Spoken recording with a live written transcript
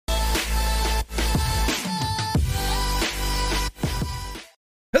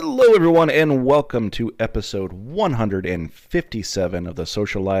Hello, everyone, and welcome to episode 157 of the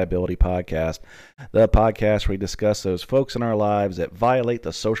Social Liability Podcast, the podcast where we discuss those folks in our lives that violate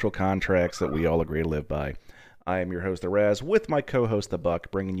the social contracts that we all agree to live by. I am your host, the Raz, with my co-host, the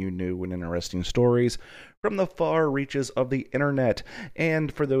Buck, bringing you new and interesting stories from the far reaches of the internet.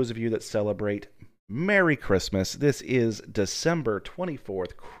 And for those of you that celebrate, Merry Christmas. This is December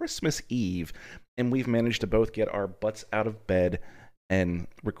 24th, Christmas Eve, and we've managed to both get our butts out of bed and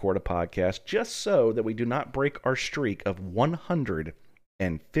record a podcast just so that we do not break our streak of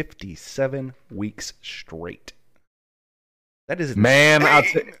 157 weeks straight. That is man.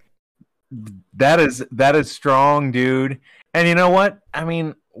 That is strong, dude. And you know what? I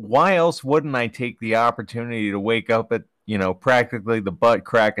mean, why else wouldn't I take the opportunity to wake up at practically the butt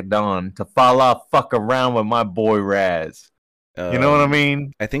crack of dawn to fuck around with my boy Raz? You know what I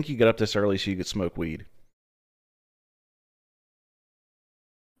mean? I think you get up this early so you could smoke weed.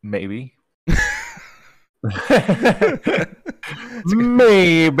 Maybe.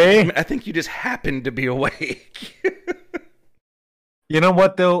 Maybe. I think you just happened to be awake. You know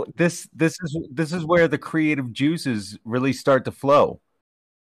what though? This is where the creative juices really start to flow.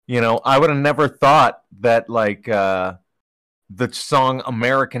 I would have never thought that the song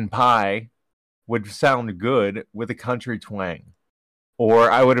American Pie would sound good with a country twang.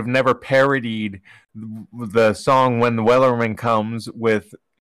 Or I would have never parodied the song When the Wellerman Comes with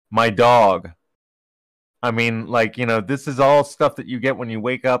My Dog. I mean, this is all stuff that you get when you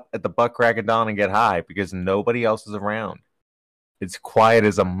wake up at the butt crack of dawn and get high because nobody else is around. It's quiet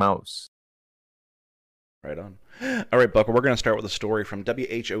as a mouse. Right on. All right, Buck, we're going to start with a story from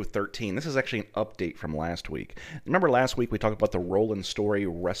WHO 13. This is actually an update from last week. Remember last week we talked about the Roland-Story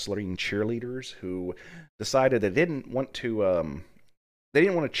wrestling cheerleaders who decided they didn't want to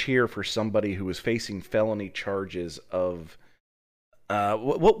cheer for somebody who was facing felony charges of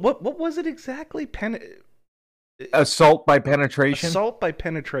what was it exactly? Assault by penetration? Assault by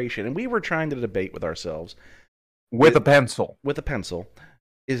penetration. And we were trying to debate with ourselves. With a pencil. With a pencil.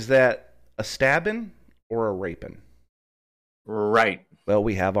 Is that a stabbing or a raping? Right. Well,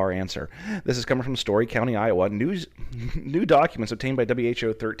 we have our answer. This is coming from Story County, Iowa. New documents obtained by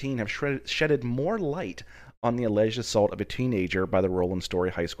WHO 13 have shedded more light on the alleged assault of a teenager by the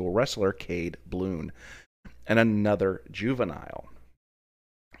Roland-Story High School wrestler Cade Bloom and another juvenile.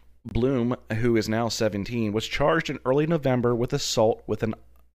 Bloom, who is now 17, was charged in early November with assault with an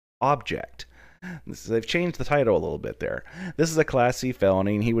object. They've changed the title a little bit there. This is a Class C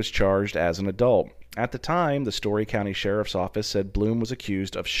felony, and he was charged as an adult. At the time, the Story County Sheriff's Office said Bloom was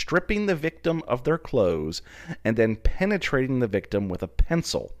accused of stripping the victim of their clothes and then penetrating the victim with a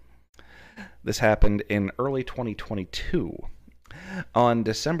pencil. This happened in early 2022. On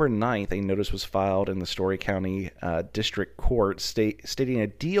December 9th, a notice was filed in the Story County District Court stating a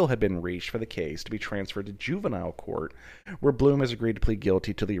deal had been reached for the case to be transferred to juvenile court, where Bloom has agreed to plead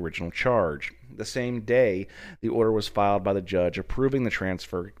guilty to the original charge. The same day, the order was filed by the judge approving the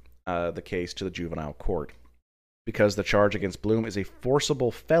transfer the case to the juvenile court. Because the charge against Bloom is a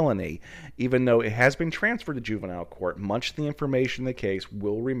forcible felony, even though it has been transferred to juvenile court, much of the information in the case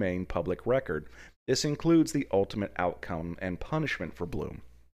will remain public record. This includes the ultimate outcome and punishment for Bloom.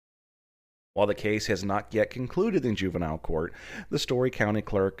 While the case has not yet concluded in juvenile court, the Story County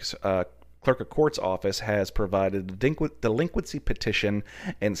Clerk of Court's office has provided the delinquency petition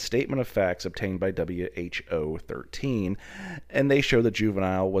and statement of facts obtained by WHO 13, and they show that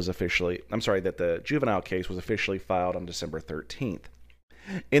the juvenile case was officially filed on December 13th.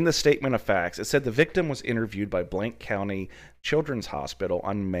 In the statement of facts, it said the victim was interviewed by Blank County Children's Hospital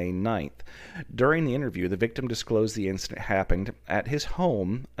on May 9th. During the interview, the victim disclosed the incident happened at his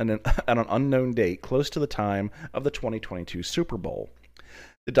home at an unknown date close to the time of the 2022 Super Bowl.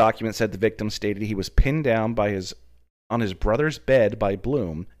 The document said the victim stated he was pinned down on his brother's bed by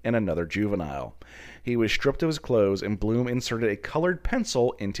Bloom and another juvenile. He was stripped of his clothes, and Bloom inserted a colored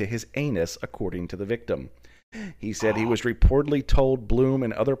pencil into his anus, according to the victim. He said he was reportedly told Bloom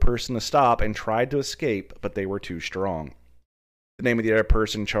and other person to stop and tried to escape, but they were too strong. The name of the other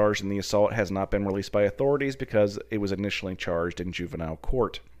person charged in the assault has not been released by authorities because it was initially charged in juvenile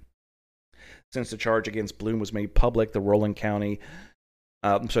court. Since the charge against Bloom was made public, the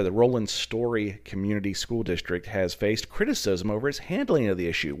Roland-Story Community School District has faced criticism over its handling of the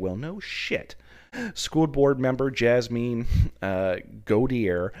issue. Well, no shit. School board member Jasmine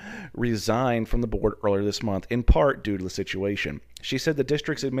Gaudier resigned from the board earlier this month, in part due to the situation. She said the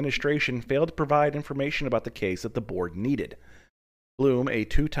district's administration failed to provide information about the case that the board needed. Bloom, a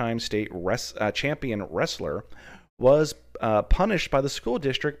two-time state champion wrestler, was punished by the school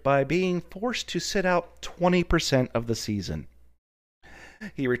district by being forced to sit out 20% of the season.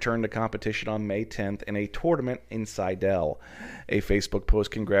 He returned to competition on May 10th in a tournament in Seidel. A Facebook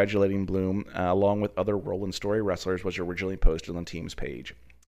post congratulating Bloom, along with other Roland-Story wrestlers, was originally posted on the team's page.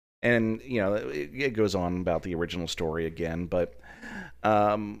 And, you know, it goes on about the original story again, but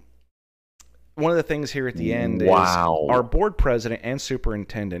one of the things here at the end is our board president and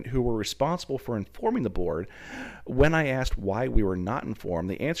superintendent, who were responsible for informing the board, when I asked why we were not informed,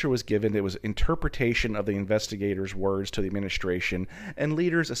 the answer was given it was interpretation of the investigators' words to the administration, and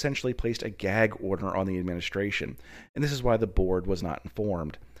leaders essentially placed a gag order on the administration, and this is why the board was not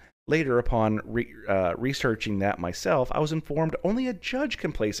informed. Later, upon researching that myself, I was informed only a judge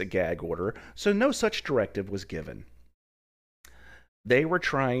can place a gag order, so no such directive was given. They were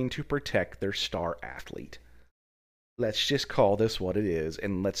trying to protect their star athlete. Let's just call this what it is,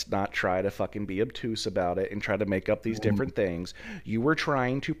 and let's not try to fucking be obtuse about it and try to make up these different things. You were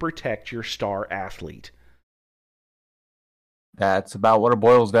trying to protect your star athlete. That's about what it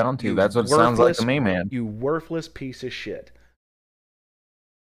boils down to. That's what it sounds like to me, man. You worthless piece of shit.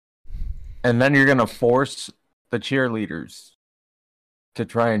 And then you're going to force the cheerleaders to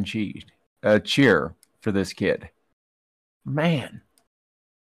try and cheer for this kid. Man.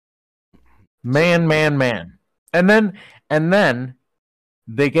 And then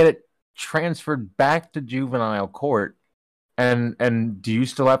they get it transferred back to juvenile court. And do you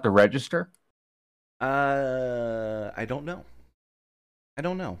still have to register? I don't know.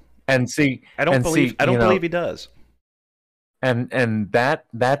 And see, I don't believe he does. And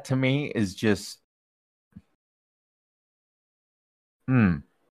that to me is just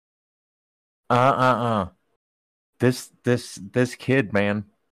This kid, man.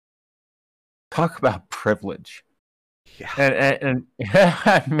 Talk about privilege. Yeah. And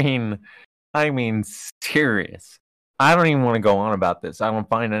I mean serious. I don't even want to go on about this. I don't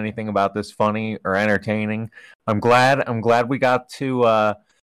find anything about this funny or entertaining. I'm glad we got to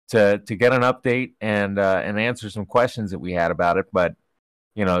get an update and answer some questions that we had about it. But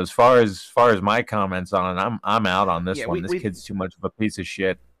you know, as far as my comments on it, I'm out on this one. This kid's too much of a piece of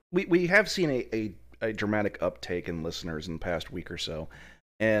shit. We have seen a dramatic uptake in listeners in the past week or so,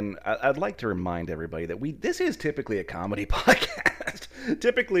 and I'd like to remind everybody that this is typically a comedy podcast.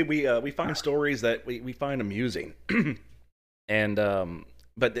 Typically, we find stories that we find amusing, and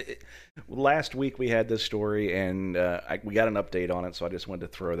but last week we had this story, and we got an update on it, so I just wanted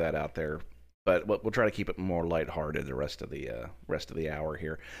to throw that out there. But we'll try to keep it more lighthearted the rest of the hour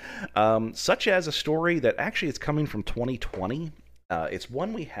here, such as a story that actually is coming from 2020. It's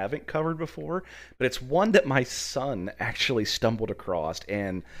one we haven't covered before, but it's one that my son actually stumbled across,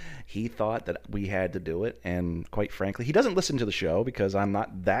 and he thought that we had to do it. And quite frankly, he doesn't listen to the show because I'm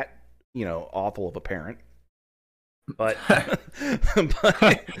not that, awful of a parent. But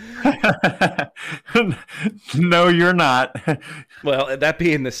no, you're not. Well, that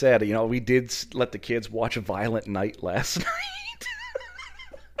being the said, we did let the kids watch a Violent Night last night.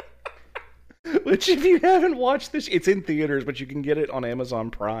 Which, if you haven't watched this, it's in theaters, but you can get it on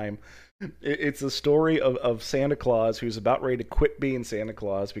Amazon Prime. It's a story of Santa Claus who's about ready to quit being Santa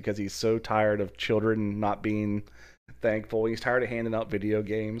Claus because he's so tired of children not being thankful. He's tired of handing out video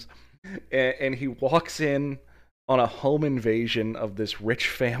games. And he walks in on a home invasion of this rich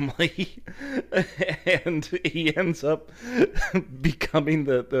family, and he ends up becoming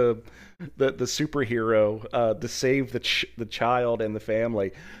the superhero to save the child and the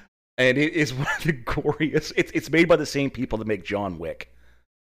family. And it is one of the goriest. It's made by the same people that make John Wick.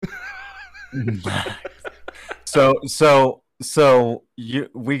 So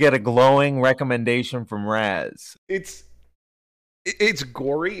we get a glowing recommendation from Raz. It's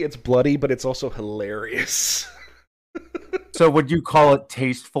gory, it's bloody, but it's also hilarious. So would you call it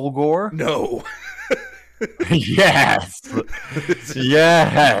tasteful gore? No. Yes.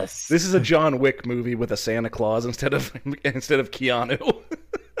 Yes. This is a John Wick movie with a Santa Claus instead of Keanu.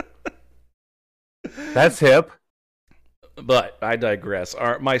 That's hip. But I digress.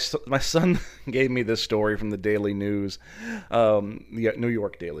 My son gave me this story from the Daily News, the New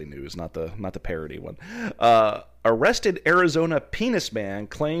York Daily News, not the parody one. Arrested Arizona penis man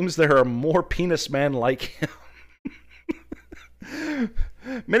claims there are more penis men like him.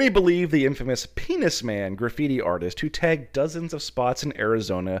 Many believe the infamous Penis Man graffiti artist who tagged dozens of spots in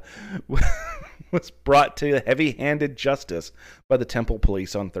Arizona was brought to heavy-handed justice by the Temple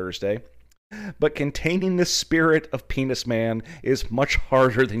Police on Thursday. But containing the spirit of Penis Man is much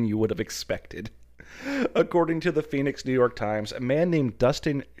harder than you would have expected. According to the Phoenix New York Times, a man named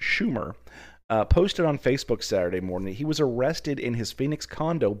Dustin Schumer posted on Facebook Saturday morning that he was arrested in his Phoenix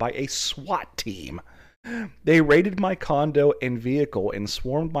condo by a SWAT team. They raided my condo and vehicle and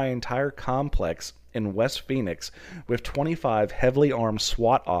swarmed my entire complex in West Phoenix with 25 heavily armed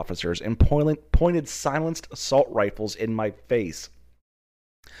SWAT officers and pointed silenced assault rifles in my face.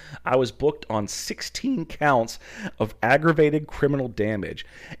 I was booked on 16 counts of aggravated criminal damage,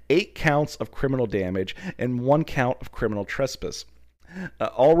 8 counts of criminal damage, and 1 count of criminal trespass,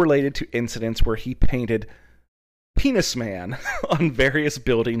 all related to incidents where he painted Penis Man on various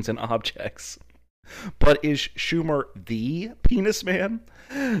buildings and objects. But is Schumer the Penis Man?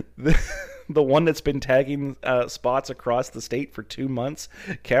 The one that's been tagging spots across the state for 2 months,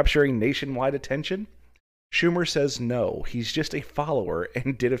 capturing nationwide attention? Schumer says no, he's just a follower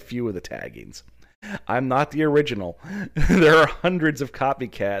and did a few of the taggings. I'm not the original. There are hundreds of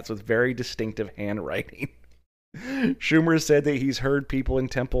copycats with very distinctive handwriting. Schumer said that he's heard people in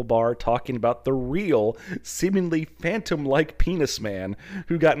Temple Bar talking about the real, seemingly phantom-like Penis Man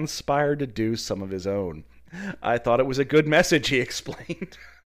who got inspired to do some of his own. I thought it was a good message, he explained.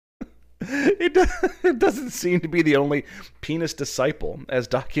 It doesn't seem to be the only penis disciple, as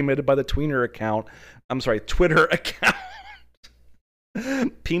documented by the Twitter account.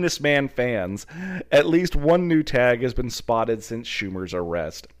 Penis Man fans. At least one new tag has been spotted since Schumer's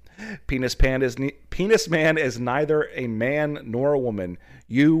arrest. Penis Man is neither a man nor a woman.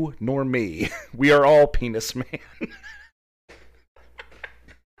 You nor me. We are all Penis Man.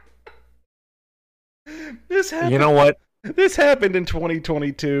 You know what? This happened in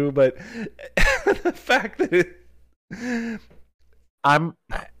 2022, but the fact that I'm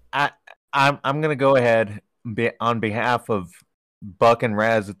gonna go ahead on behalf of Buck and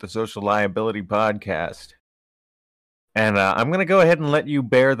Raz at the Social Liability Podcast, and I'm gonna go ahead and let you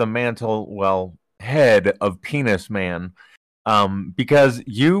bear the mantle, head of Penis Man, because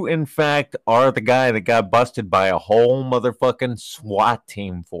you, in fact, are the guy that got busted by a whole motherfucking SWAT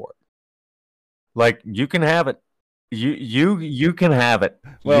team for it. Like, you can have it. You can have it.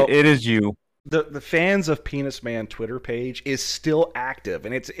 Well, it is you. The fans of Penis Man Twitter page is still active,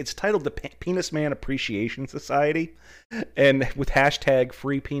 and it's titled the Penis Man Appreciation Society, and with hashtag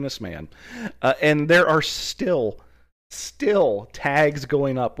Free Penis Man, and there are still tags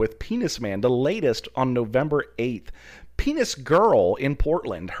going up with Penis Man. The latest on November 8th. Penis Girl in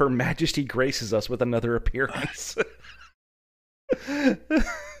Portland. Her Majesty graces us with another appearance.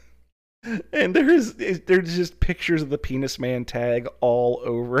 And there's just pictures of the Penis Man tag all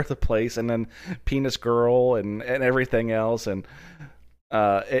over the place, and then Penis Girl and everything else, and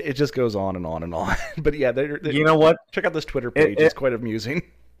it just goes on and on and on. But yeah, you know what? Check out this Twitter page; it's quite amusing.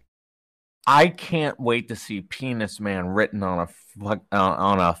 I can't wait to see Penis Man written on a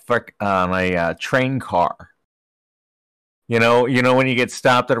train car. You know when you get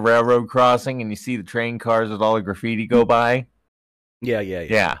stopped at a railroad crossing and you see the train cars with all the graffiti go by.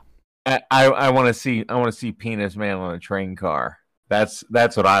 Yeah. I want to see Penis Man on a train car. That's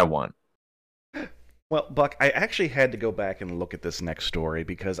what I want. Well, Buck, I actually had to go back and look at this next story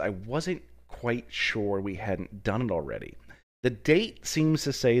because I wasn't quite sure we hadn't done it already. The date seems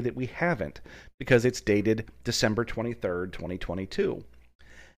to say that we haven't because it's dated December 23rd, 2022.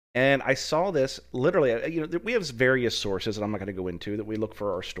 And I saw this literally, we have various sources that I'm not going to go into that we look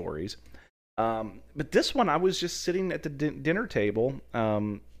for our stories. But this one, I was just sitting at the dinner table,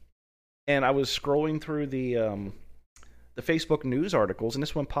 and I was scrolling through the Facebook news articles, and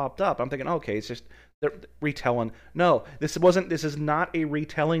this one popped up. I'm thinking, okay, it's just they're retelling. No, this is not a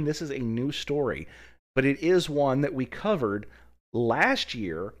retelling. This is a new story, but it is one that we covered last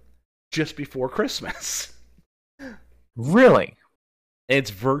year, just before Christmas. Really?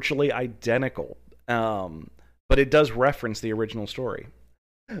 It's virtually identical, but it does reference the original story.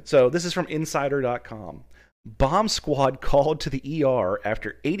 So this is from Insider.com. Bomb squad called to the ER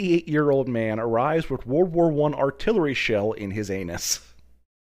after 88-year-old man arrives with World War I artillery shell in his anus.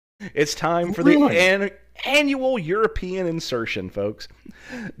 It's time for the annual European insertion, folks.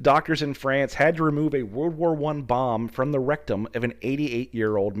 Doctors in France had to remove a World War I bomb from the rectum of an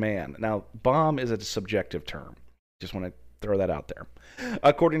 88-year-old man. Now, bomb is a subjective term. Just want to throw that out there.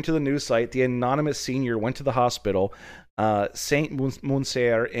 According to the news site, the anonymous senior went to the hospital, Saint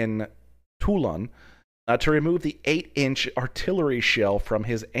Mounseer in Toulon, to remove the 8-inch artillery shell from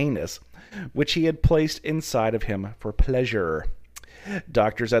his anus, which he had placed inside of him for pleasure.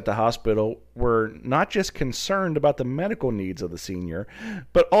 Doctors at the hospital were not just concerned about the medical needs of the senior,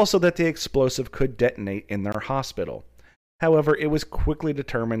 but also that the explosive could detonate in their hospital. However, it was quickly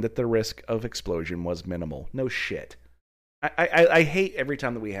determined that the risk of explosion was minimal. No shit. I hate every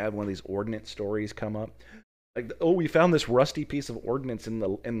time that we have one of these ordnance stories come up. Like, oh, we found this rusty piece of ordnance in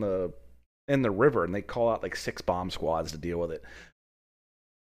the river, and they call out like 6 bomb squads to deal with it.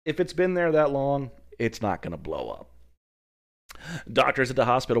 If it's been there that long, it's not going to blow up. Doctors at the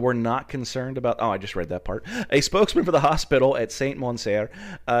hospital were not concerned about... Oh, I just read that part. A spokesman for the hospital at St. Monsieur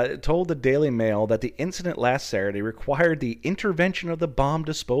told the Daily Mail that the incident last Saturday required the intervention of the bomb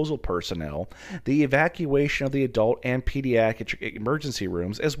disposal personnel, the evacuation of the adult and pediatric emergency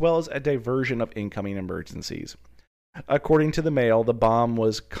rooms, as well as a diversion of incoming emergencies. According to the Mail, the bomb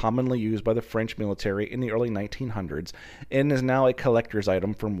was commonly used by the French military in the early 1900s and is now a collector's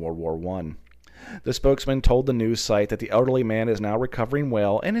item from World War I. The spokesman told the news site that the elderly man is now recovering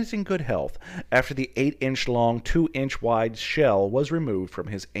well and is in good health after the 8-inch long, 2-inch wide shell was removed from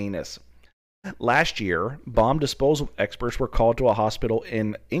his anus. Last year, bomb disposal experts were called to a hospital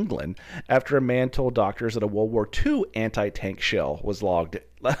in England after a man told doctors that a World War II anti-tank shell was lodged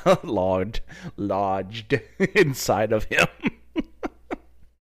inside of him.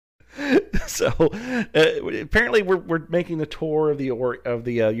 So apparently we're making the tour of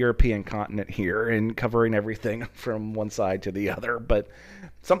the European continent here and covering everything from one side to the other. But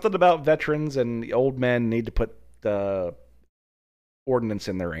something about veterans and the old men need to put the ordnance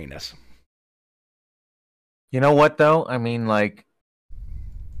in their anus. You know what, though? I mean, like,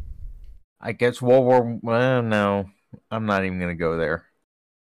 I guess World War... Well, no, I'm not even going to go there.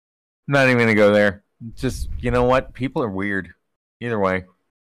 I'm not even going to go there. Just, you know what? People are weird. Either way.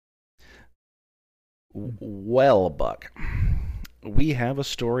 Well, Buck, we have a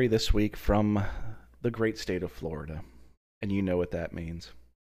story this week from the great state of Florida, and you know what that means.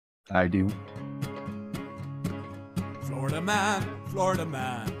 I do. Florida man,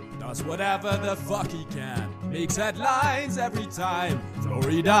 does whatever the fuck he can. Makes headlines every time.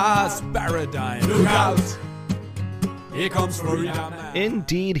 Florida's paradigm. Look out! Here comes Florida man.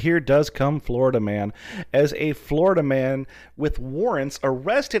 Indeed, here does come Florida man, as a Florida man with warrants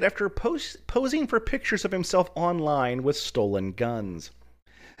arrested after posing for pictures of himself online with stolen guns.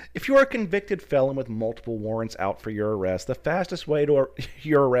 If you are a convicted felon with multiple warrants out for your arrest, the fastest way to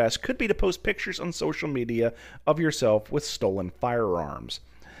your arrest could be to post pictures on social media of yourself with stolen firearms.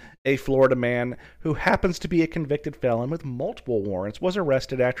 A Florida man who happens to be a convicted felon with multiple warrants was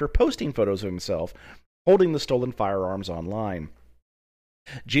arrested after posting photos of himself holding the stolen firearms online.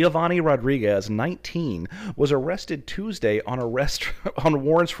 Giovanni Rodriguez, 19, was arrested Tuesday on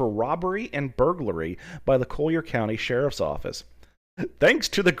warrants for robbery and burglary by the Collier County Sheriff's Office. Thanks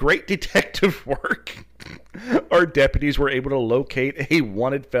to the great detective work, our deputies were able to locate a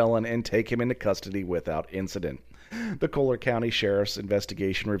wanted felon and take him into custody without incident. The Collier County Sheriff's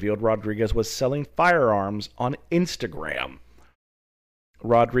investigation revealed Rodriguez was selling firearms on Instagram.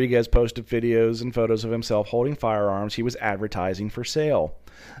 Rodriguez posted videos and photos of himself holding firearms he was advertising for sale.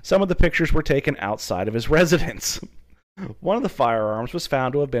 Some of the pictures were taken outside of his residence. One of the firearms was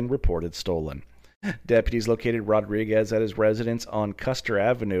found to have been reported stolen. Deputies located Rodriguez at his residence on Custer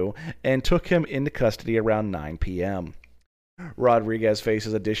Avenue and took him into custody around 9 p.m. Rodriguez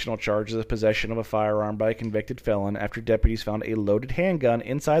faces additional charges of possession of a firearm by a convicted felon after deputies found a loaded handgun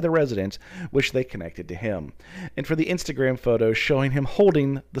inside the residence, which they connected to him, and for the Instagram photos showing him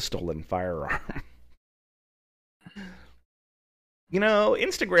holding the stolen firearm. You know,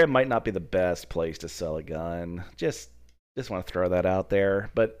 Instagram might not be the best place to sell a gun. Just want to throw that out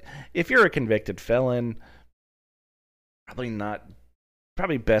there. But if you're a convicted felon,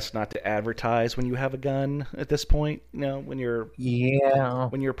 probably best not to advertise when you have a gun at this point, you know, when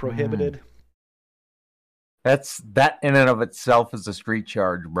you're prohibited. That in and of itself is a street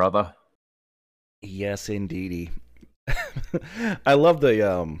charge, brother. Yes, indeedy. I love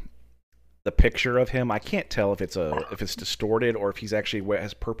the picture of him. I can't tell if it's distorted or if he's actually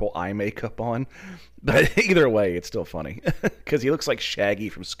has purple eye makeup on, but either way, it's still funny because he looks like Shaggy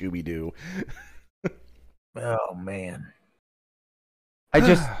from Scooby-Doo. Oh man. I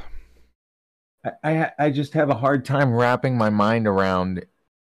just have a hard time wrapping my mind around,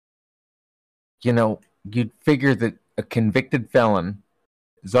 you know, you'd figure that a convicted felon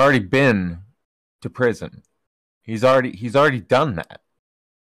has already been to prison. He's already done that.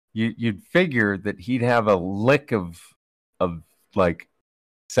 You'd figure that he'd have a lick of like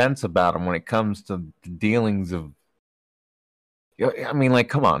sense about him when it comes to the dealings of. I mean, like,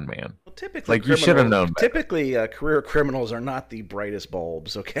 come on, man. Well, typically, like, you should have known better. Typically, career criminals are not the brightest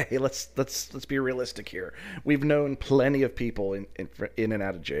bulbs. Okay, let's be realistic here. We've known plenty of people in and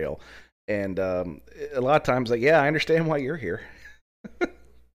out of jail, and a lot of times, like, yeah, I understand why you're here.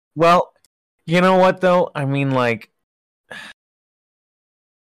 Well, you know what though? I mean, like,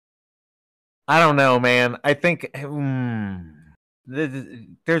 I don't know, man. I think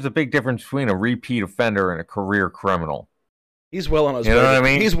there's a big difference between a repeat offender and a career criminal. He's well on his way. I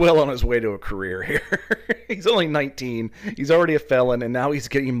mean? He's well on his way to a career here. He's only 19. He's already a felon, and now he's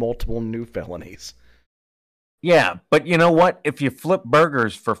getting multiple new felonies. Yeah, but you know what? If you flip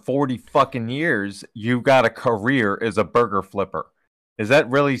burgers for 40 fucking years, you've got a career as a burger flipper. Is that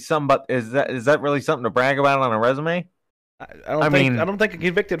really really something to brag about on a resume? I don't think a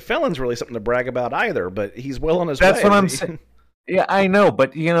convicted felon's really something to brag about either. But he's well on his way. That's what I'm saying. Yeah, I know,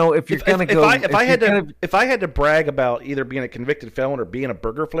 but if you're if I had to brag about either being a convicted felon or being a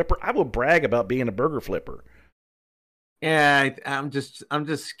burger flipper, I would brag about being a burger flipper. Yeah, I'm just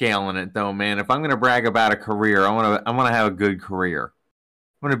scaling it though, man. If I'm gonna brag about a career, I want to have a good career.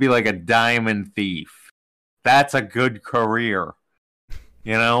 I'm gonna be like a diamond thief. That's a good career.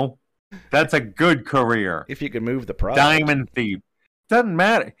 That's a good career. If you could move the product. Diamond thief. Doesn't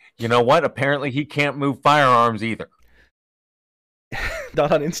matter. You know what? Apparently he can't move firearms either.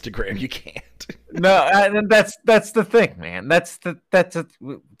 Not on Instagram, you can't. No, that's the thing, man.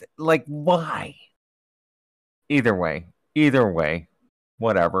 Like, why? Either way,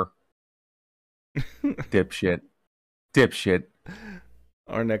 whatever. Dipshit.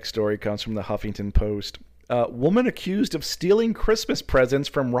 Our next story comes from the Huffington Post. Woman accused of stealing Christmas presents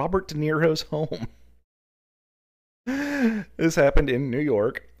from Robert De Niro's home. This happened in New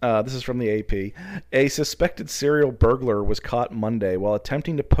York. This is from the AP. A suspected serial burglar was caught Monday while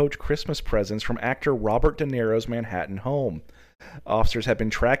attempting to poach Christmas presents from actor Robert De Niro's Manhattan home. Officers have been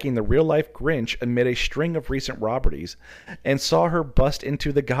tracking the real-life Grinch amid a string of recent robberies and saw her bust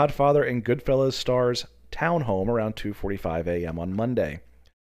into the Godfather and Goodfellas star's townhome around 2:45 a.m. on Monday.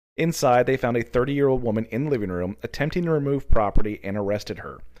 Inside, they found a 30-year-old woman in the living room attempting to remove property and arrested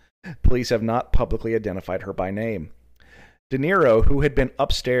her. Police have not publicly identified her by name. De Niro, who had been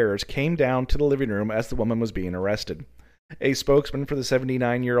upstairs, came down to the living room as the woman was being arrested. A spokesman for the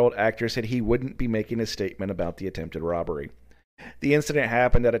 79-year-old actor said he wouldn't be making a statement about the attempted robbery. The incident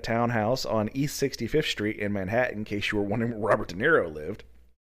happened at a townhouse on East 65th Street in Manhattan, in case you were wondering where Robert De Niro lived.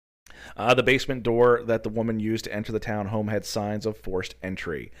 The basement door that the woman used to enter the townhome had signs of forced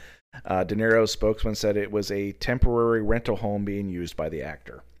entry. De Niro's spokesman said it was a temporary rental home being used by the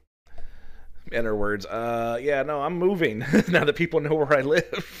actor. In other words, I'm moving now that people know where I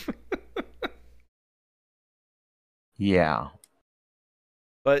live. Yeah.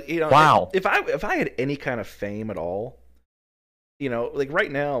 But, wow. If I had any kind of fame at all, like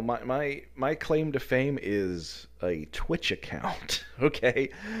right now, my claim to fame is a Twitch account. Okay,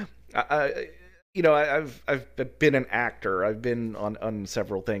 I've been an actor. I've been on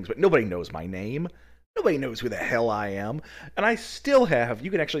several things, but nobody knows my name. Nobody knows who the hell I am, and I still have. You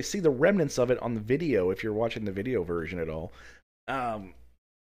can actually see the remnants of it on the video if you're watching the video version at all.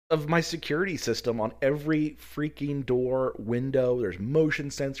 Of my security system on every freaking door, window. There's motion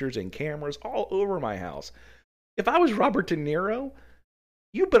sensors and cameras all over my house. If I was Robert De Niro,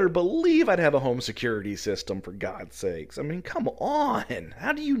 you better believe I'd have a home security system, for God's sakes. I mean, come on.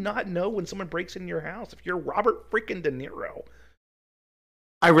 How do you not know when someone breaks into your house if you're Robert freaking De Niro?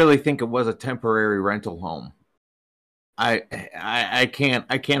 I really think it was a temporary rental home. I can't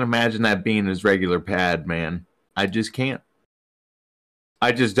imagine that being his regular pad, man. I just can't.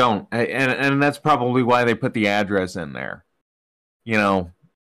 I just don't. And that's probably why they put the address in there.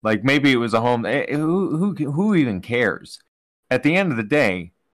 Like maybe it was a home. Who even cares? At the end of the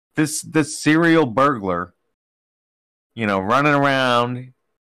day, this serial burglar, running around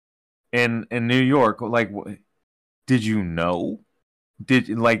in New York, like, did you know?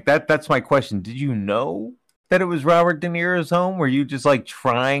 That's my question. Did you know that it was Robert De Niro's home? Were you just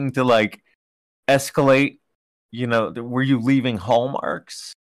trying to escalate? Were you leaving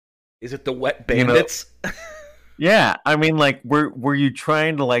hallmarks? Is it the wet bandits? Yeah, I mean, were you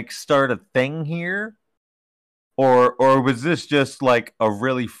trying to start a thing here, or was this just a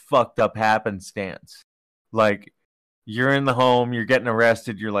really fucked up happenstance? You're in the home, you're getting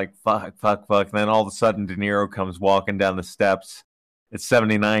arrested, you're like fuck, and then all of a sudden De Niro comes walking down the steps at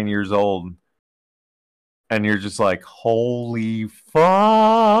 79 years old, and you're just like, holy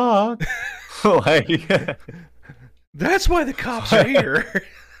fuck! That's why the cops are here.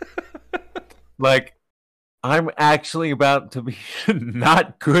 I'm actually about to be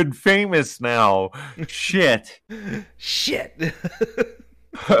not good famous now. Shit. Can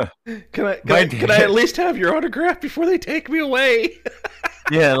I at least have your autograph before they take me away?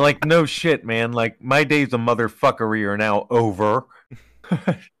 Yeah, no shit, man. My days of motherfuckery are now over.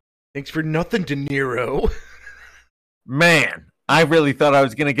 Thanks for nothing, De Niro. Man, I really thought I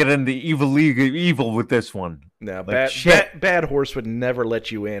was going to get in the evil league of evil with this one. No, bad horse would never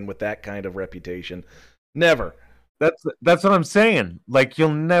let you in with that kind of reputation. Never. That's what I'm saying. You'll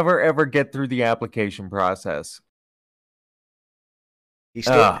never ever get through the application process.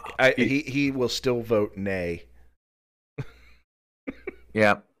 He will still vote nay.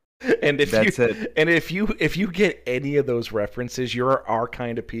 Yeah. And That's it. And if you get any of those references, you're our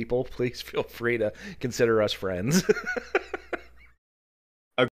kind of people. Please feel free to consider us friends.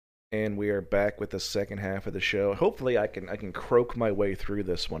 And we are back with the second half of the show. Hopefully, I can croak my way through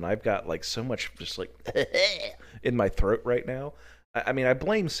this one. I've got like so much just like in my throat right now. I mean, I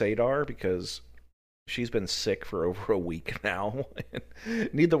blame Sadar because she's been sick for over a week now.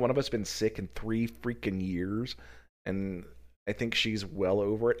 Neither one of us been sick in 3 freaking years, and I think she's well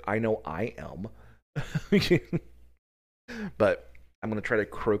over it. I know I am. But I'm going to try to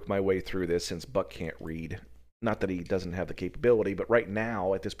croak my way through this since Buck can't read. Not that he doesn't have the capability, but right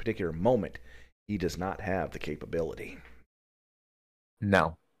now, at this particular moment, he does not have the capability.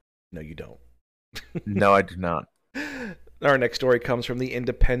 No. No, you don't. No, I do not. Our next story comes from The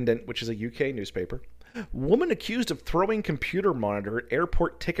Independent, which is a UK newspaper. Woman accused of throwing computer monitor at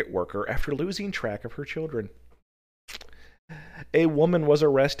airport ticket worker after losing track of her children. A woman was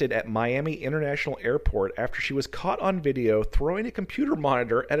arrested at Miami International Airport after she was caught on video throwing a computer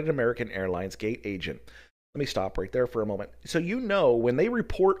monitor at an American Airlines gate agent. Let me stop right there for a moment. So you know when they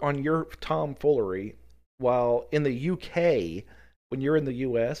report on your tomfoolery while in the UK, when you're in the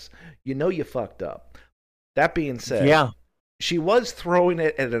US, you know you fucked up. That being said, yeah, she was throwing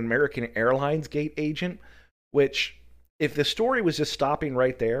it at an American Airlines gate agent, which if the story was just stopping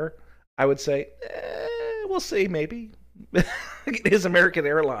right there, I would say, we'll see, maybe. It is American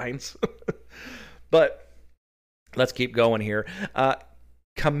Airlines. But let's keep going here.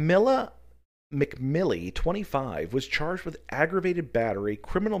 Camilla McMillie, 25, was charged with aggravated battery,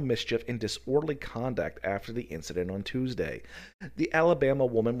 criminal mischief, and disorderly conduct after the incident on Tuesday. The Alabama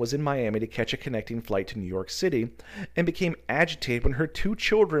woman was in Miami to catch a connecting flight to New York City and became agitated when her 2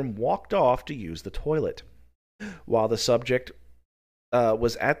 children walked off to use the toilet. While the subject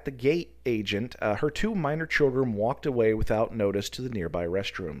was at the gate agent, her 2 minor children walked away without notice to the nearby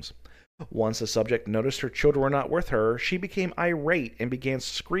restrooms. Once the subject noticed her children were not with her, she became irate and began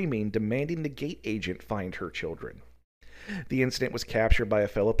screaming, demanding the gate agent find her children. The incident was captured by a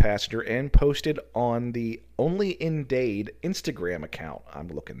fellow passenger and posted on the Only in Dade Instagram account. I'm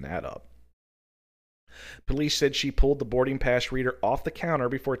looking that up. Police said she pulled the boarding pass reader off the counter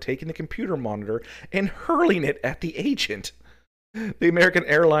before taking the computer monitor and hurling it at the agent. The American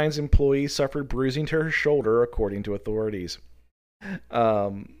Airlines employee suffered bruising to her shoulder, according to authorities.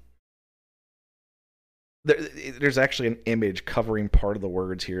 There's actually an image covering part of the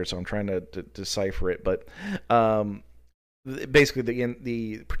words here, so I'm trying to decipher it. But basically,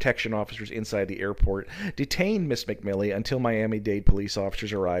 the protection officers inside the airport detained Miss McMillie until Miami-Dade police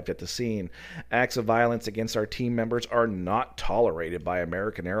officers arrived at the scene. Acts of violence against our team members are not tolerated by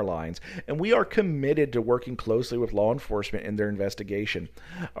American Airlines, and we are committed to working closely with law enforcement in their investigation.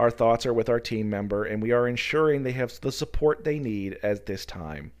 Our thoughts are with our team member, and we are ensuring they have the support they need at this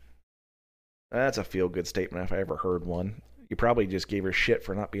time. That's a feel-good statement if I ever heard one. You probably just gave her shit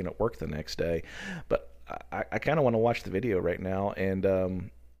for not being at work the next day. But I kind of want to watch the video right now. And,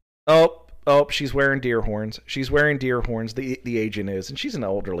 she's wearing deer horns. She's wearing deer horns, the agent is. And she's an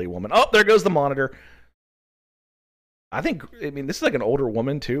elderly woman. Oh, there goes the monitor. I mean, this is like an older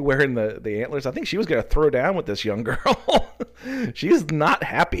woman, too, wearing the antlers. I think she was going to throw down with this young girl. She's not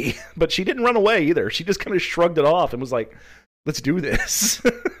happy. But she didn't run away, either. She just kind of shrugged it off and was like, let's do this.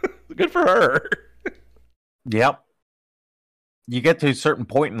 Good for her. Yep. You get to a certain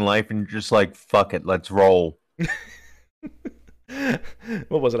point in life and you're just like, fuck it, let's roll.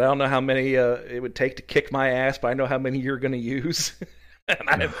 What was it? I don't know how many it would take to kick my ass, but I know how many you're going to use. and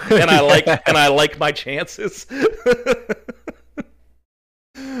I like my chances.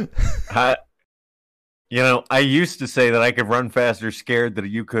 I used to say that I could run faster scared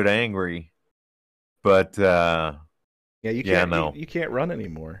than you could angry. But yeah, you can't you can't run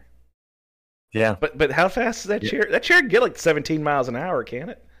anymore. Yeah. But how fast is that chair? That chair can get like 17 miles an hour, can't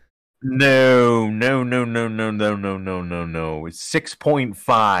it? No. It's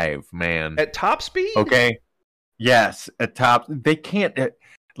 6.5, man. At top speed? Okay. Yes, at top. They can't.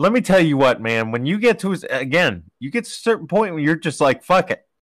 Let me tell you what, man. When you get to a certain point where you're just like, fuck it.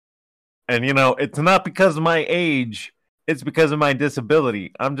 And, it's not because of my age. It's because of my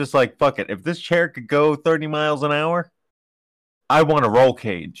disability. I'm just like, fuck it. If this chair could go 30 miles an hour, I want a roll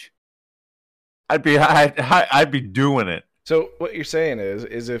cage. I'd be doing it. So what you're saying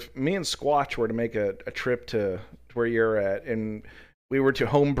is if me and Squatch were to make a trip to where you're at and we were to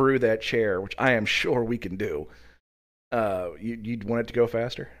homebrew that chair, which I am sure we can do, you'd want it to go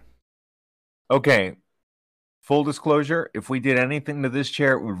faster? Okay. Full disclosure, if we did anything to this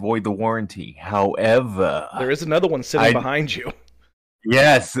chair, it would void the warranty. However, there is another one sitting behind you.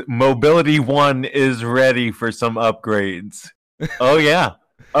 Yes, Mobility 1 is ready for some upgrades. Oh, yeah.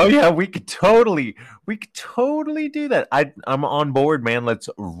 Oh yeah, we could totally do that. I'm on board, man. Let's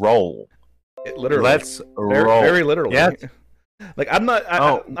roll. Literally, Let's roll. Very literally. Yes. Like I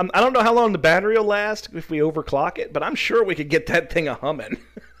don't know how long the battery will last if we overclock it, but I'm sure we could get that thing a humming.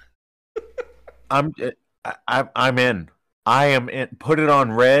 I'm in. I am in. Put it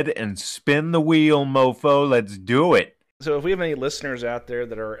on red and spin the wheel, mofo. Let's do it. So if we have any listeners out there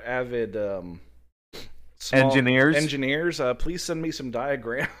that are avid engineers, please send me some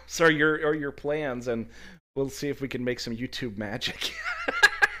diagrams or your plans, and we'll see if we can make some YouTube magic.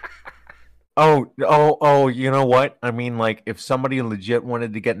 Oh, you know what? I mean, like, if somebody legit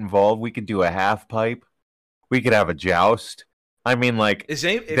wanted to get involved, we could do a half pipe. We could have a joust. I mean, like...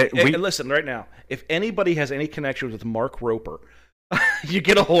 listen, right now, if anybody has any connections with Mark Roper, you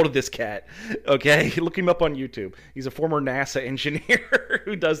get a hold of this cat, okay? Look him up on YouTube. He's a former NASA engineer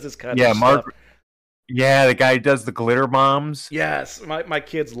who does this kind of stuff. Yeah, the guy who does the glitter bombs. Yes, my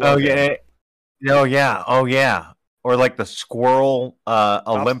kids love him. Oh, yeah. Or like the squirrel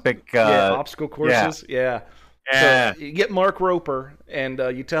Olympic obstacle courses. Yeah. So you get Mark Roper and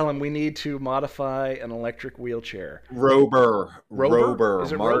you tell him we need to modify an electric wheelchair. Rober.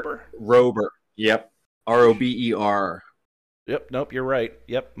 Is it Rober? Rober. Yep. Rober. Yep. Nope. You're right.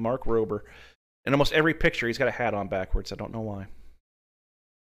 Yep. Mark Rober. In almost every picture, he's got a hat on backwards. I don't know why.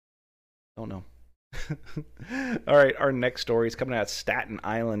 Don't know. All right, our next story is coming out of Staten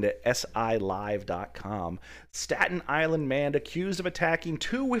Island at SILive.com. Staten Island man accused of attacking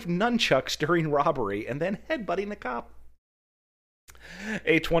two with nunchucks during robbery and then headbutting a cop.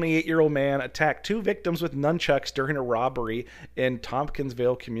 A 28-year-old man attacked two victims with nunchucks during a robbery in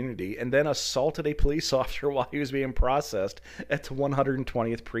Tompkinsville community and then assaulted a police officer while he was being processed at the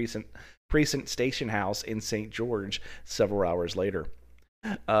 120th Precinct Station House in St. George several hours later.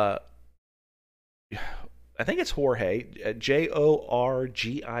 I think it's Jorge,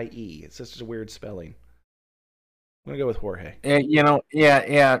 Jorgie. It's just a weird spelling. I'm going to go with Jorge. Or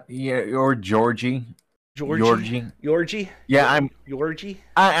Georgie. Georgie? Yeah, Georgie?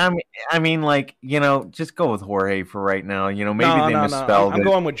 I mean, like, just go with Jorge for right now. Maybe they misspelled it. I'm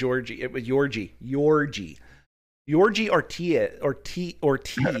going with Georgie. It was Georgie. Georgie Ortiz.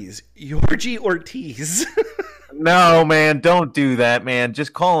 Georgie Ortiz. No, man, don't do that, man.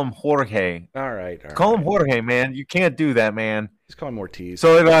 Just call him Jorge. All right. Call him Jorge, man. You can't do that, man. Just call him Ortiz.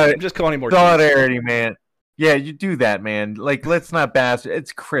 I'm just calling him Ortiz. Solidarity, man. Yeah, you do that, man. Like, let's not bastard.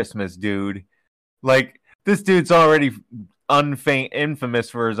 It's Christmas, dude. Like, this dude's already infamous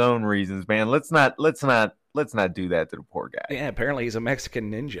for his own reasons, man. Let's not do that to the poor guy. Yeah, apparently he's a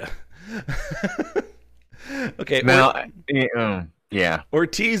Mexican ninja. Okay. Now, yeah.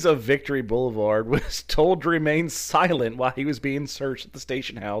 Ortiz of Victory Boulevard was told to remain silent while he was being searched at the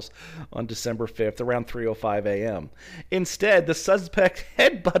station house on December 5th around 3:05 a.m. Instead, the suspect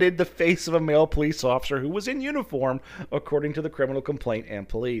headbutted the face of a male police officer who was in uniform, according to the criminal complaint and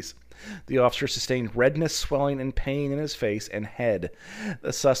police. The officer sustained redness, swelling, and pain in his face and head.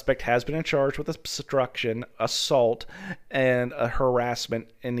 The suspect has been charged with obstruction, assault, and harassment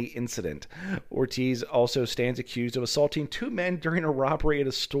in the incident. Ortiz also stands accused of assaulting two men during a robbery at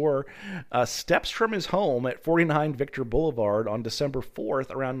a store steps from his home at 49 Victor Boulevard on December 4th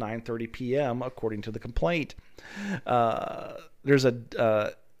around 9:30 p.m., according to the complaint. There's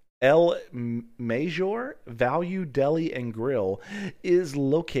a El Major Value Deli and Grill is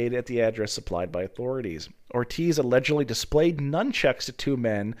located at the address supplied by authorities. Ortiz allegedly displayed nunchucks to two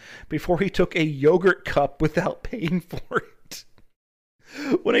men before he took a yogurt cup without paying for it.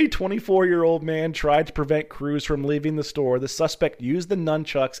 When a 24-year-old man tried to prevent Cruz from leaving the store, the suspect used the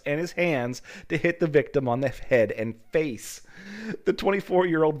nunchucks and his hands to hit the victim on the head and face. The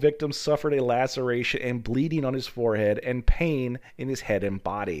 24-year-old victim suffered a laceration and bleeding on his forehead and pain in his head and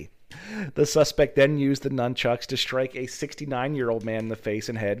body. The suspect then used the nunchucks to strike a 69-year-old man in the face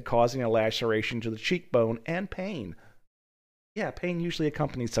and head, causing a laceration to the cheekbone and pain. Yeah, pain usually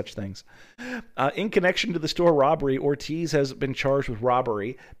accompanies such things. In connection to the store robbery, Ortiz has been charged with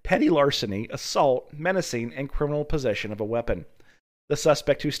robbery, petty larceny, assault, menacing, and criminal possession of a weapon. The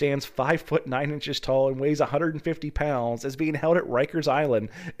suspect, who stands 5 foot 9 inches tall and weighs 150 pounds, is being held at Rikers Island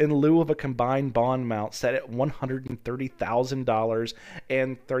in lieu of a combined bond amount set at $130,000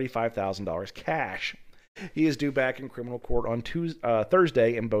 and $35,000 cash. He is due back in criminal court on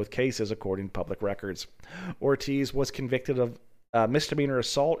Thursday in both cases, according to public records. Ortiz was convicted of misdemeanor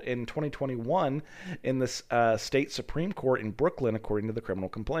assault in 2021 in the state Supreme Court in Brooklyn, according to the criminal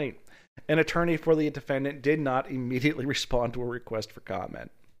complaint. An attorney for the defendant did not immediately respond to a request for comment.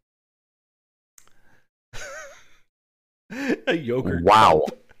 A yogurt Wow.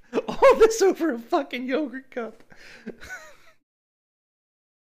 cup. All this over a fucking yogurt cup.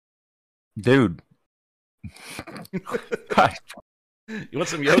 Dude. God. You want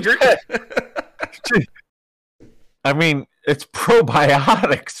some yogurt? I mean, it's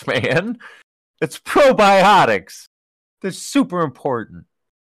probiotics, man. It's probiotics. They're super important.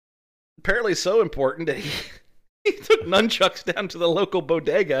 Apparently so important that he took nunchucks down to the local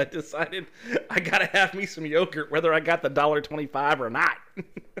bodega and decided, I gotta have me some yogurt, whether I got the $1.25 or not.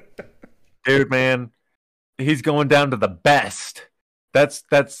 Dude, man, he's going down to the best. That's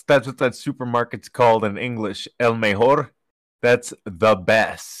what that supermarket's called in English. El mejor. That's the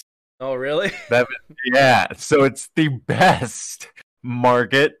best. Oh, really? Yeah. So it's the best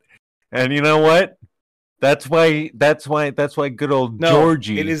market, and you know what? That's why good old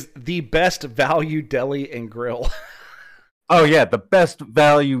Georgie. It is the best value deli and grill. Oh yeah, the best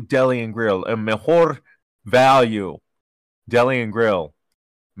value deli and grill. El mejor value deli and grill.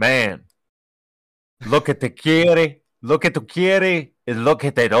 Man, lo que te quiere, is lo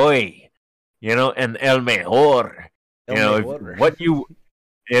que te doy. You know, and el mejor. What you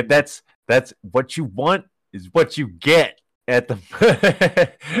that's what you want is what you get at the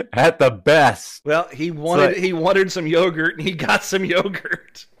at the best. Well, he wanted some yogurt and he got some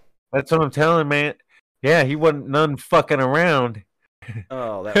yogurt. That's what I'm telling, man. Yeah, he wasn't none fucking around.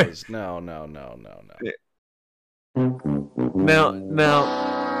 Oh, that was no.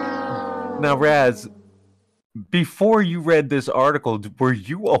 Now, Raz, before you read this article, were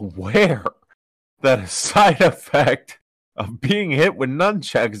you aware that a side effect of being hit with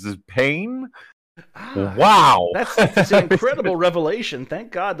nunchucks is pain? Wow, that's an incredible revelation.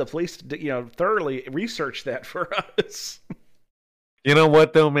 Thank God the police, thoroughly researched that for us. You know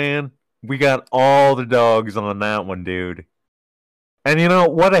what, though, man? We got all the dogs on that one, dude. And you know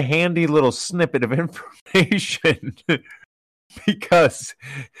what? A handy little snippet of information. Because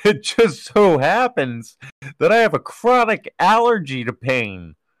it just so happens that I have a chronic allergy to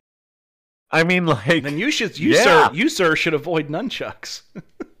pain. I mean, like, then you sir, should avoid nunchucks.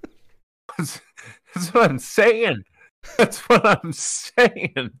 That's what I'm saying.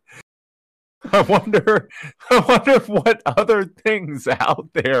 I wonder what other things out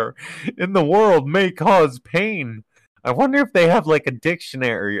there in the world may cause pain. I wonder if they have like a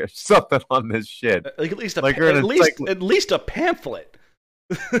dictionary or something on this shit. Like at least a pamphlet.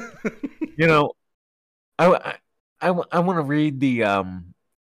 You know, I want to read the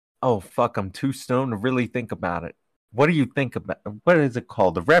oh fuck, I'm too stoned to really think about it. What do you think about? What is it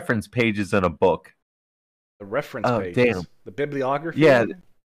called? The reference pages in a book. The reference pages. Damn. The bibliography. Yeah.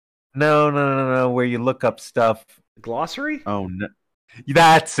 No. Where you look up stuff. Glossary. Oh no.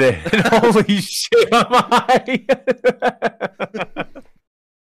 That's it. Holy shit, am I?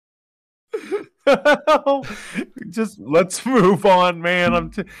 Just let's move on,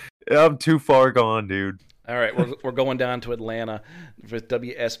 man. I'm too far gone, dude. All right, we're going down to Atlanta with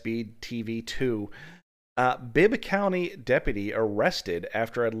WSB TV 2. Bibb County deputy arrested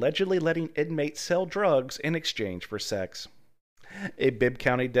after allegedly letting inmates sell drugs in exchange for sex. A Bibb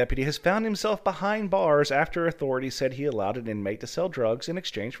County deputy has found himself behind bars after authorities said he allowed an inmate to sell drugs in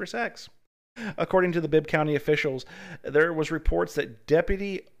exchange for sex. According to the Bibb County officials, there was reports that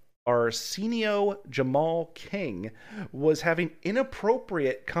Deputy Arsenio Jamal King was having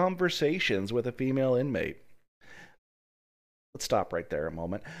inappropriate conversations with a female inmate. Let's stop right there a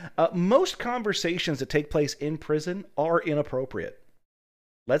moment. Most conversations that take place in prison are inappropriate.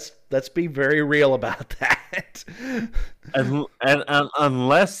 Let's be very real about that. And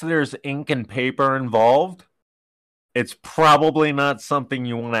unless there's ink and paper involved, it's probably not something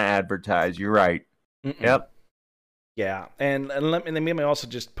you want to advertise. You're right. Mm-mm. Yep. Yeah, and let me also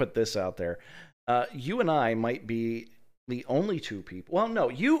just put this out there. You and I might be the only two people. Well, no,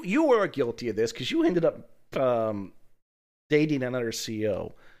 you were guilty of this because you ended up dating another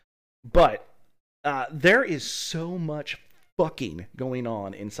CO. But there is so much fucking going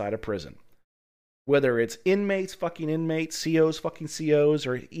on inside a prison. Whether it's inmates fucking inmates, COs fucking COs,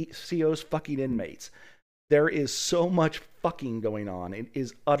 or COs fucking inmates. There is so much fucking going on. It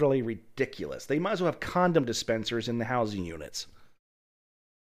is utterly ridiculous. They might as well have condom dispensers in the housing units.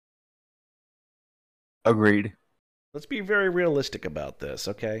 Agreed. Let's be very realistic about this,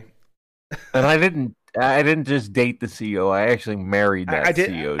 okay? And I didn't just date the CO. I actually married that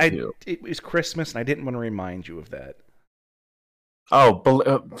CO too. It was Christmas, and I didn't want to remind you of that.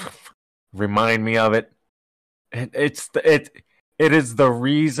 Oh, remind me of it. It is the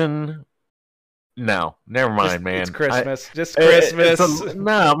reason. No, never mind, man. It's Christmas. Just Christmas.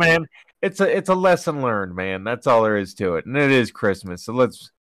 No, man. It's a lesson learned, man. That's all there is to it, and it is Christmas. So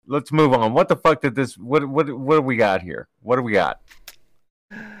let's move on. What the fuck did this? What do we got here? What do we got?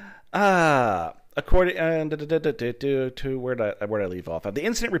 According to where did I leave off? The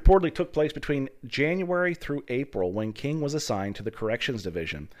incident reportedly took place between January through April, when King was assigned to the corrections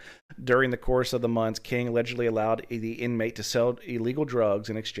division. During the course of the months, King allegedly allowed the inmate to sell illegal drugs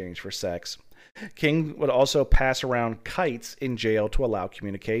in exchange for sex. King would also pass around kites in jail to allow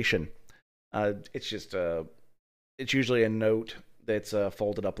communication. It's usually a note that's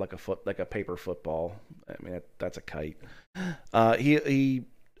folded up like a paper football. I mean, that's a kite.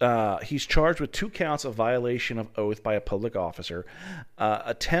 He's charged with 2 counts of violation of oath by a public officer,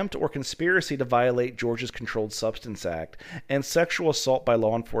 attempt or conspiracy to violate Georgia's Controlled Substance Act, and sexual assault by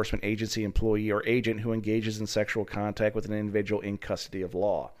law enforcement agency employee or agent who engages in sexual contact with an individual in custody of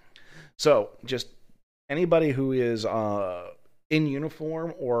law. So, just anybody who is in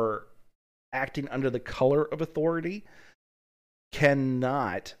uniform or acting under the color of authority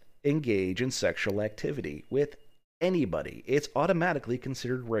cannot engage in sexual activity with anybody. It's automatically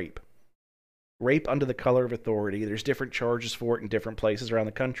considered rape. Rape under the color of authority. There's different charges for it in different places around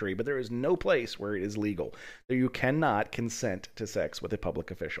the country, but there is no place where it is legal. You cannot consent to sex with a public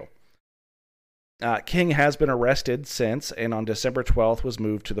official. King has been arrested since, and on December 12th was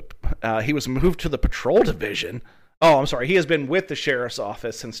moved to the patrol division. Oh, I'm sorry. He has been with the sheriff's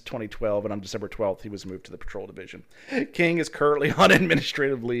office since 2012, and on December 12th, he was moved to the patrol division. King is currently on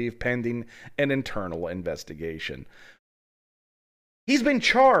administrative leave pending an internal investigation. He's been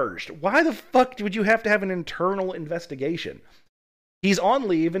charged. Why the fuck would you have to have an internal investigation? He's on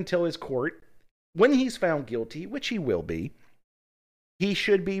leave until his court. When he's found guilty, which he will be, he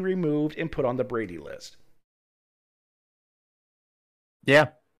should be removed and put on the Brady list. Yeah.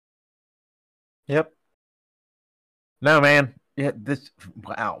 Yep. No, man. Yeah,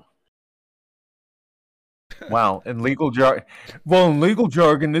 wow. Wow. In legal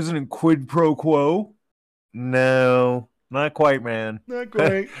jargon, isn't it quid pro quo? No, not quite, man. Not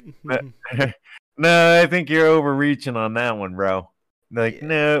quite. No, I think you're overreaching on that one, bro. Like, Yeah.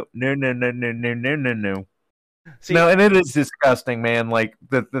 No. See, No, and it is disgusting, man. Like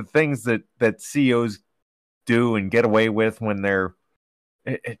the things that COs do and get away with when they're,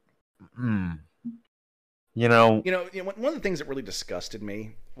 You know, one of the things that really disgusted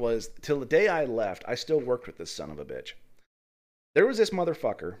me was, till the day I left, I still worked with this son of a bitch. There was this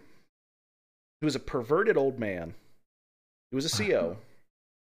motherfucker who was a perverted old man. He was a CO.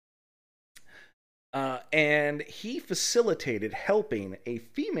 And he facilitated helping a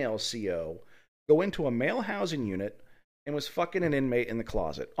female CO go into a male housing unit and was fucking an inmate in the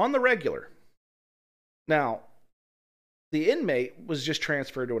closet on the regular. Now, the inmate was just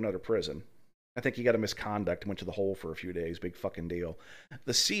transferred to another prison. I think he got a misconduct and went to the hole for a few days. Big fucking deal.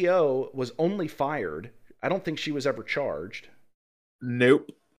 The CO was only fired. I don't think she was ever charged. Nope.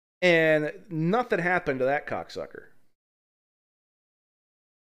 And nothing happened to that cocksucker.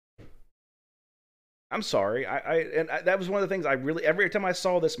 I'm sorry. That was one of the things I really, every time I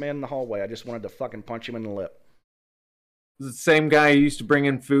saw this man in the hallway, I just wanted to fucking punch him in the lip. Is it the same guy who used to bring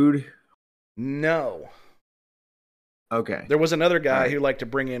in food? No. Okay. There was another guy who liked to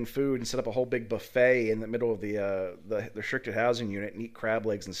bring in food and set up a whole big buffet in the middle of the restricted housing unit and eat crab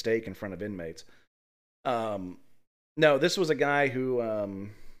legs and steak in front of inmates. No, this was a guy who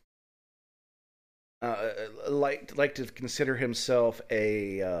liked to consider himself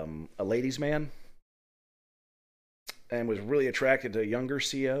a ladies' man and was really attracted to younger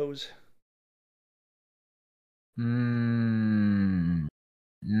COs. Mm-hmm.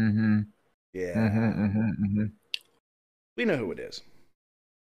 Yeah. Mm-hmm. We know who it is.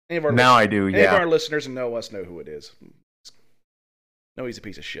 Any of our Now I do, Any of yeah. our listeners who know us know who it is. No, he's a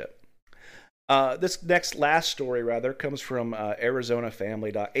piece of shit. This last story comes from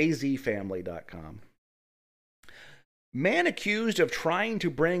azfamily.com. Man accused of trying to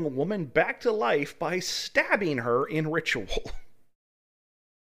bring woman back to life by stabbing her in ritual.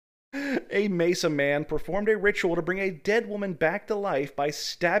 A Mesa man performed a ritual to bring a dead woman back to life by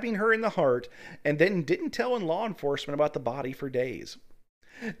stabbing her in the heart and then didn't tell law enforcement about the body for days.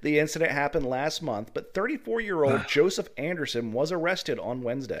 The incident happened last month, but 34-year-old Joseph Anderson was arrested on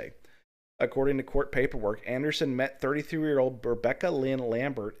Wednesday. According to court paperwork, Anderson met 33-year-old Rebecca Lynn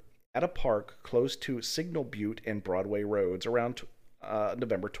Lambert at a park close to Signal Butte and Broadway Roads around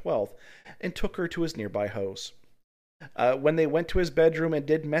November 12th and took her to his nearby house. When they went to his bedroom and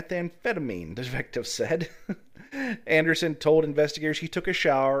did methamphetamine, the victim said. Anderson told investigators he took a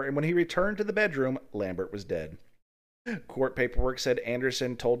shower, and when he returned to the bedroom, Lambert was dead. Court paperwork said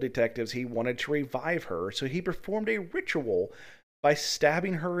Anderson told detectives he wanted to revive her, so he performed a ritual by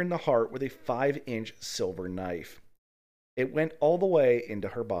stabbing her in the heart with a 5-inch silver knife. It went all the way into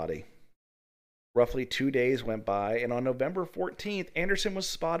her body. Roughly 2 days went by, and on November 14th, Anderson was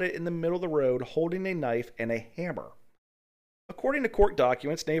spotted in the middle of the road holding a knife and a hammer. According to court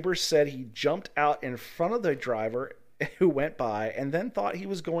documents, neighbors said he jumped out in front of the driver who went by and then thought he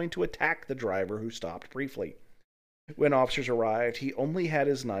was going to attack the driver, who stopped briefly. When officers arrived, he only had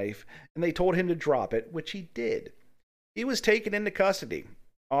his knife, and they told him to drop it, which he did. He was taken into custody.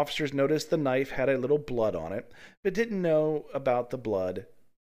 Officers noticed the knife had a little blood on it, but didn't know about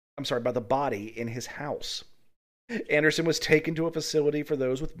the body in his house. Anderson was taken to a facility for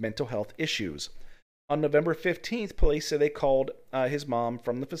those with mental health issues. On November 15th, police said they called his mom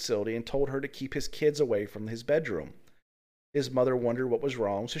from the facility and told her to keep his kids away from his bedroom. His mother wondered what was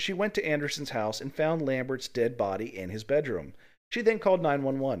wrong, so she went to Anderson's house and found Lambert's dead body in his bedroom. She then called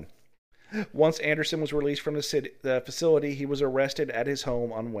 911. Once Anderson was released from the facility, he was arrested at his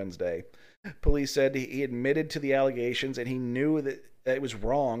home on Wednesday. Police said he admitted to the allegations and he knew that it was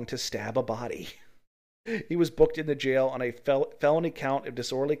wrong to stab a body. He was booked into jail on a felony count of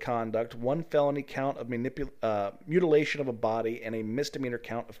disorderly conduct, one felony count of mutilation of a body, and a misdemeanor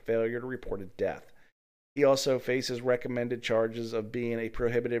count of failure to report a death. He also faces recommended charges of being a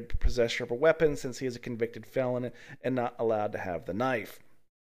prohibited possessor of a weapon, since he is a convicted felon and not allowed to have the knife.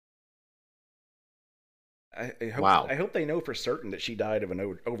 I hope they know for certain that she died of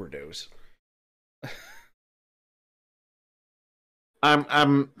an overdose.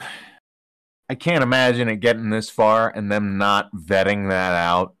 I can't imagine it getting this far and them not vetting that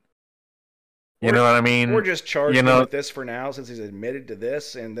out. You know what I mean? Or just charge him with this for now, since he's admitted to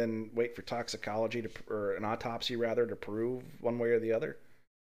this, and then wait for toxicology or an autopsy rather to prove one way or the other.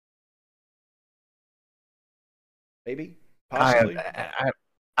 Maybe, possibly.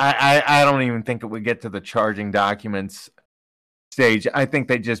 I don't even think it would get to the charging documents stage. I think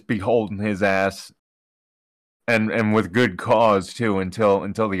they'd just be holding his ass, and with good cause too,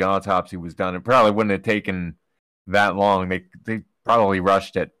 until the autopsy was done. It probably wouldn't have taken that long. They probably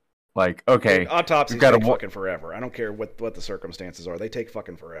rushed it. Like, okay, autopsies take fucking forever. I don't care what the circumstances are. They take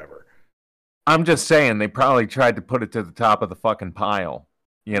fucking forever. I'm just saying they probably tried to put it to the top of the fucking pile.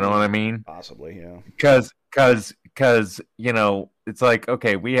 You know what I mean? Possibly, yeah. Because it's like,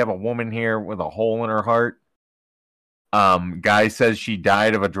 okay, we have a woman here with a hole in her heart. Guy says she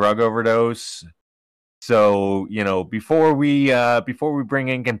died of a drug overdose. So, before we bring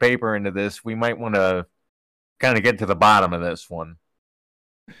ink and paper into this, we might want to kind of get to the bottom of this one.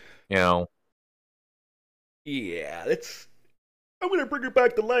 Yeah, I'm gonna bring her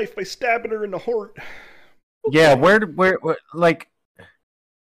back to life by stabbing her in the heart. Okay. Yeah, where like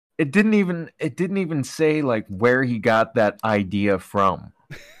it didn't even say like where he got that idea from.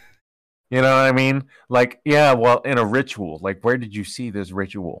 You know what I mean? Like, yeah, well, in a ritual. Like, where did you see this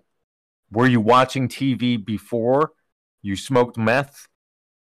ritual? Were you watching TV before you smoked meth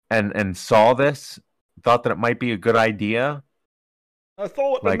and saw this? Thought that it might be a good idea? I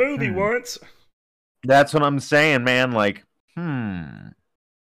saw it in a movie once. That's what I'm saying, man. Like, And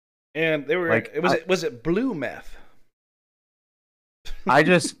they were like, was it blue meth? I'd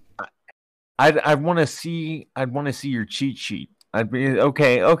want to see your cheat sheet. I'd be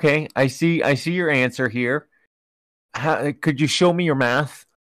okay. I see your answer here. Could you show me your math?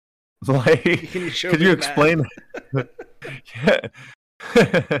 Like, could you explain? Yeah.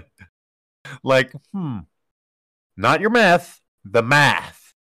 Like, not your math. The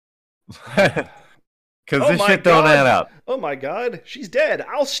math. Because this shit don't add up. Oh my god, she's dead.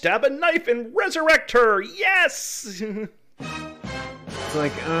 I'll stab a knife and resurrect her. Yes! It's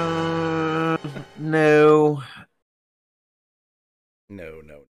like, no. No.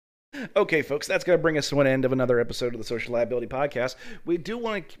 Okay, folks, that's going to bring us to an end of another episode of the Social Liability Podcast. We do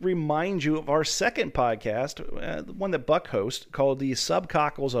want to remind you of our second podcast, the one that Buck hosts, called The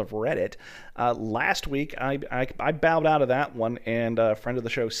Subcockles of Reddit. Last week, I bowed out of that one, and a friend of the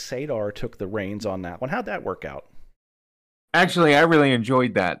show, Sadar, took the reins on that one. How'd that work out? Actually, I really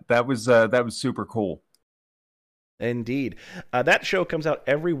enjoyed that. That was super cool. Indeed. That show comes out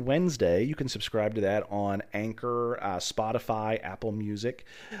every Wednesday. You can subscribe to that on Anchor, Spotify, Apple Music.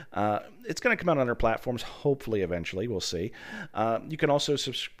 It's going to come out on other platforms, hopefully, eventually. We'll see. You can also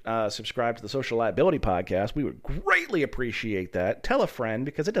subscribe to the Social Liability Podcast. We would greatly appreciate that. Tell a friend,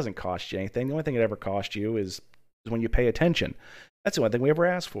 because it doesn't cost you anything. The only thing it ever costs you is when you pay attention. That's the only thing we ever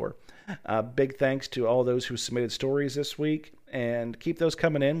ask for. Big thanks to all those who submitted stories this week, and keep those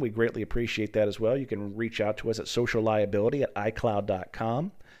coming in. We greatly appreciate that as well. You can reach out to us at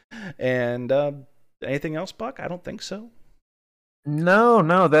socialliability@icloud.com. And anything else, Buck? I don't think so.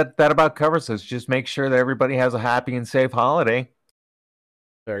 No, that about covers us. Just make sure that everybody has a happy and safe holiday.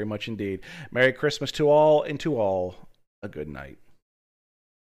 Very much indeed. Merry Christmas to all, and to all, a good night.